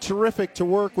has been terrific to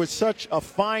work with such a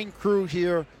fine crew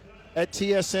here at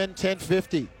TSN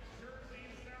 1050.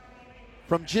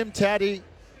 From Jim Taddy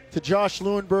to Josh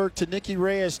Lewenberg to Nikki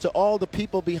Reyes to all the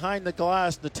people behind the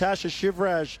glass, Natasha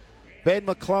Shivraj, Ben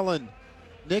McClellan,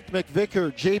 Nick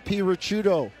McVicker, JP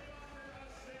Ricciuto.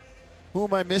 Who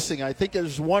am I missing? I think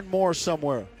there's one more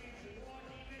somewhere.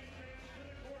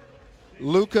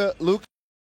 Luca.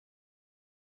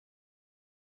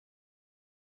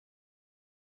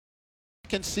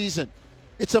 Second season.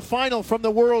 It's a final from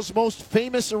the world's most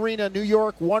famous arena, New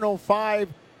York 105,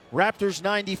 Raptors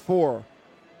 94.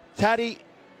 Taddy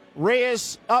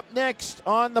Reyes up next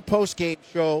on the postgame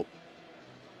show.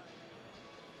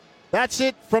 That's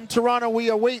it from Toronto. We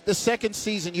await the second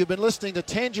season. You've been listening to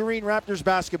Tangerine Raptors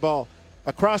basketball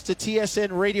across the TSN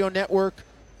radio network.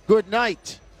 Good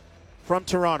night from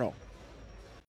Toronto.